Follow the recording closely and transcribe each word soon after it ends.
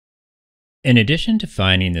In addition to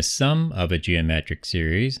finding the sum of a geometric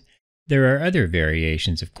series, there are other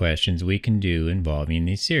variations of questions we can do involving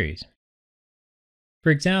these series.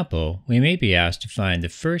 For example, we may be asked to find the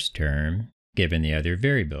first term given the other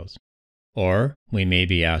variables, or we may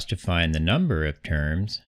be asked to find the number of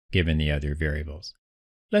terms given the other variables.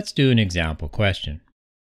 Let's do an example question.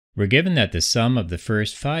 We're given that the sum of the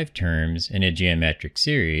first 5 terms in a geometric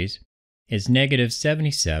series is negative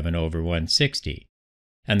 77 over 160,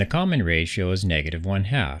 and the common ratio is negative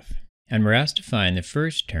 1/2, and we're asked to find the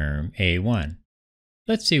first term, a1.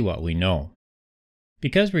 Let's see what we know.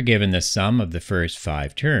 Because we're given the sum of the first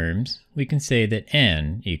 5 terms, we can say that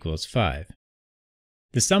n equals 5.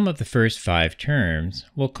 The sum of the first 5 terms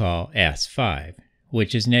we'll call S5,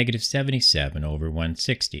 which is negative 77 over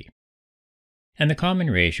 160. And the common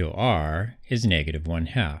ratio r is negative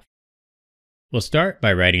 1/2. We'll start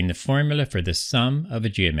by writing the formula for the sum of a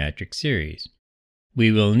geometric series.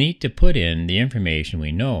 We will need to put in the information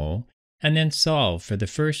we know and then solve for the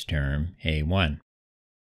first term, a1.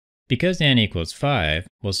 Because n equals 5,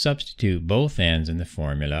 we'll substitute both n's in the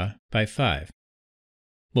formula by 5.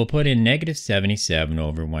 We'll put in negative 77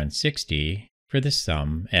 over 160 for the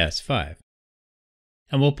sum S5.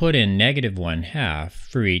 And we'll put in negative 1/2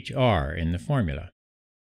 for each r in the formula.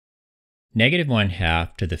 Negative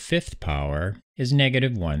 1/2 to the 5th power is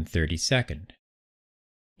negative 1/32.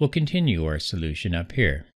 We'll continue our solution up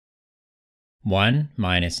here. 1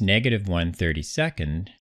 minus negative 1/32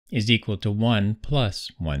 is equal to 1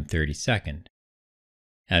 plus 1/32.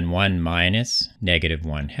 And 1 minus negative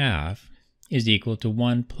 1/2 is equal to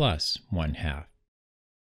 1 plus 1/2.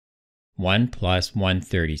 1 plus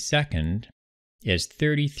 1/32 is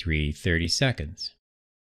 33/32.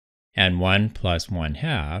 And 1 plus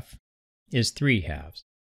 1/2 is 3/2.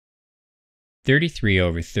 33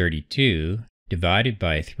 over 32 divided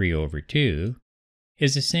by 3 over 2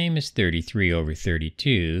 is the same as 33 over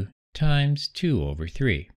 32 times 2 over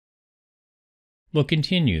 3. We'll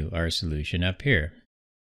continue our solution up here.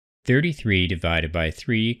 33 divided by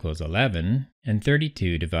 3 equals 11, and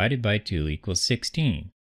 32 divided by 2 equals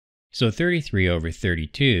 16. So 33 over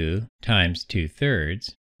 32 times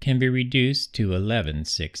 2/3 can be reduced to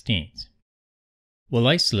 11/16. We'll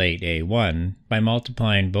isolate a1 by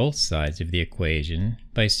multiplying both sides of the equation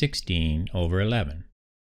by 16 over 11.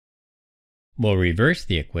 We'll reverse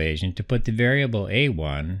the equation to put the variable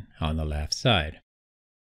a1 on the left side.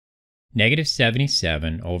 Negative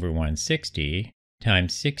 77 over 160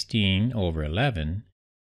 times 16 over 11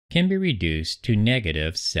 can be reduced to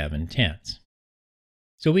negative 7/10.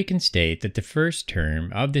 So we can state that the first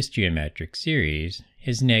term of this geometric series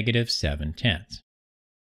is negative 7/10.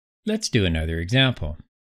 Let's do another example.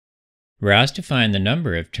 We're asked to find the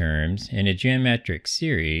number of terms in a geometric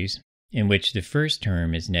series in which the first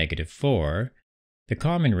term is negative 4, the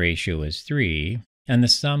common ratio is 3, and the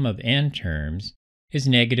sum of n terms is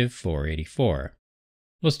negative 484.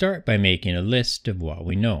 We'll start by making a list of what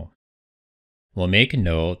we know. We'll make a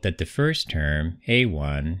note that the first term,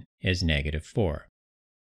 a1, is negative 4.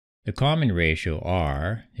 The common ratio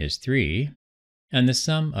r is 3, and the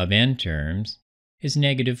sum of n terms is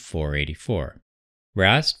negative 484. We're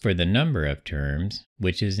asked for the number of terms,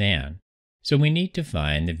 which is n, so we need to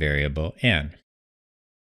find the variable n.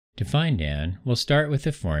 To find n, we'll start with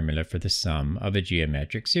the formula for the sum of a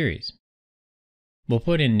geometric series. We'll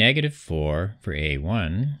put in negative 4 for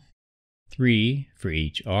a1, 3 for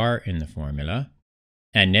each r in the formula,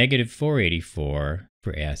 and negative 484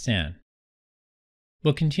 for Sn.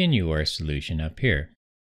 We'll continue our solution up here.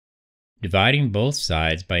 Dividing both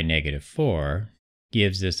sides by negative 4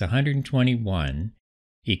 gives us 121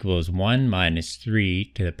 equals 1 minus 3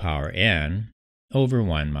 to the power n over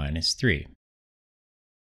 1 minus 3.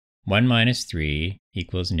 1 minus 3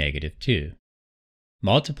 equals negative 2.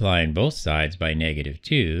 Multiplying both sides by negative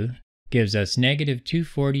 2 gives us negative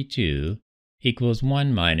 242 equals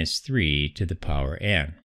 1 minus 3 to the power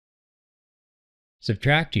n.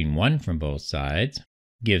 Subtracting 1 from both sides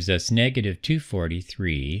gives us negative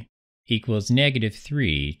 243 equals negative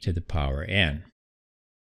 3 to the power n.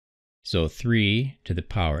 So 3 to the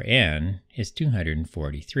power n is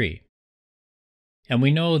 243. And we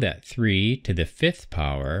know that 3 to the 5th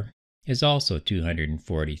power is also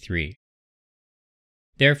 243.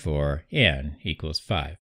 Therefore, n equals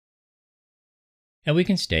 5. And we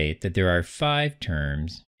can state that there are 5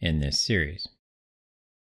 terms in this series.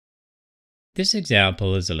 This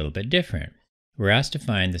example is a little bit different. We're asked to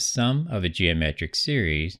find the sum of a geometric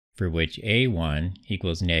series for which a1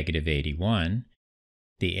 equals negative 81,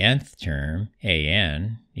 the nth term,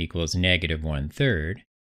 an, equals negative 1/3,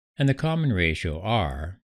 and the common ratio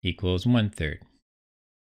r equals 1/3.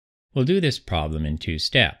 We'll do this problem in 2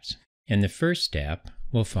 steps. in the first step,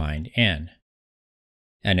 we'll find n.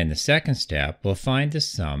 And in the second step, we'll find the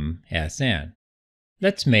sum Sn.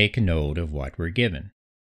 Let's make a note of what we're given.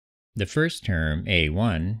 The first term,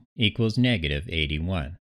 a1, equals negative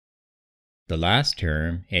 81. The last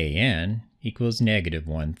term, an, equals negative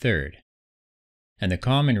 1/3. And the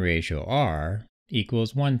common ratio r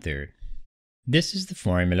equals 1/3. This is the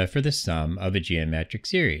formula for the sum of a geometric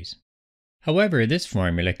series. However, this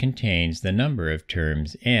formula contains the number of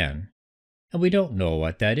terms n, and we don't know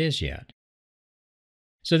what that is yet.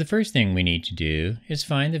 So the first thing we need to do is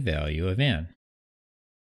find the value of n.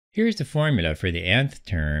 Here's the formula for the nth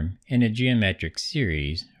term in a geometric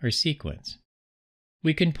series or sequence.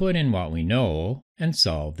 We can put in what we know and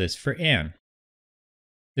solve this for n.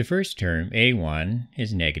 The first term, a1,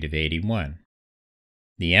 is negative 81.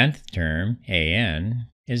 The nth term, an,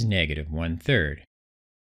 is negative 1/3.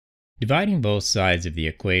 Dividing both sides of the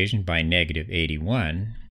equation by negative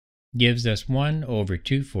 81 gives us 1 over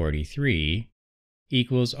 243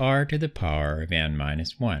 equals r to the power of n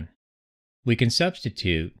minus 1. We can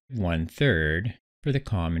substitute 1/3 for the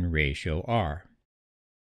common ratio r.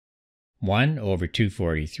 1 over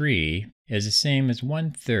 243 is the same as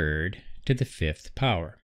 1/3 to the 5th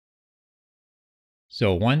power.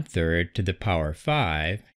 So 1/3 to the power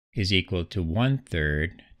 5 is equal to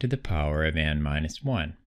 1/3 to the power of n minus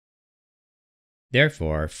 1.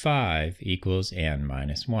 Therefore, 5 equals n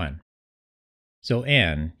minus 1. So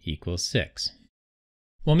n equals 6.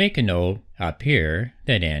 We'll make a note up here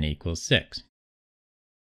that n equals 6.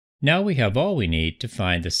 Now we have all we need to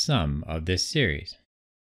find the sum of this series.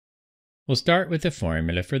 We'll start with the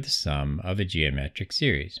formula for the sum of a geometric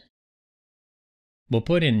series. We'll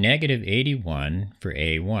put in negative 81 for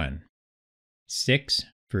a1, 6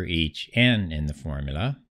 for each n in the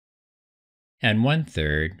formula, and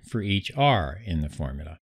 1/3 for each r in the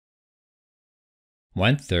formula.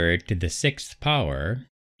 1/3 to the 6th power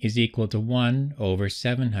is equal to 1 over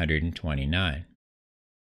 729.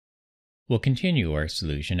 We'll continue our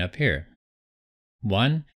solution up here.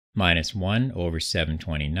 1 minus 1 over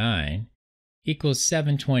 729 equals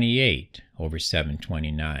 728 over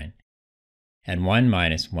 729, and 1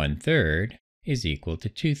 minus 1/3 is equal to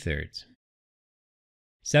 2/3.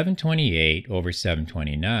 728 over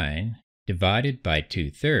 729 divided by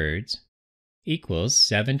 2/3 equals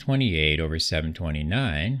 728 over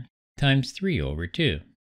 729 times 3 over 2.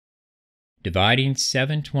 Dividing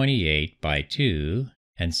 728 by 2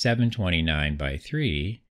 and 729 by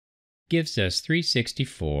 3 gives us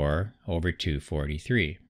 364 over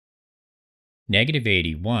 243. Negative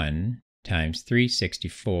 81 times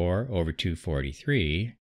 364 over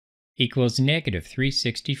 243 equals negative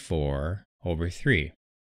 364 over 3.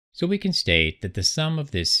 So we can state that the sum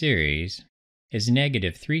of this series is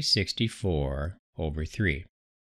negative 364 over 3.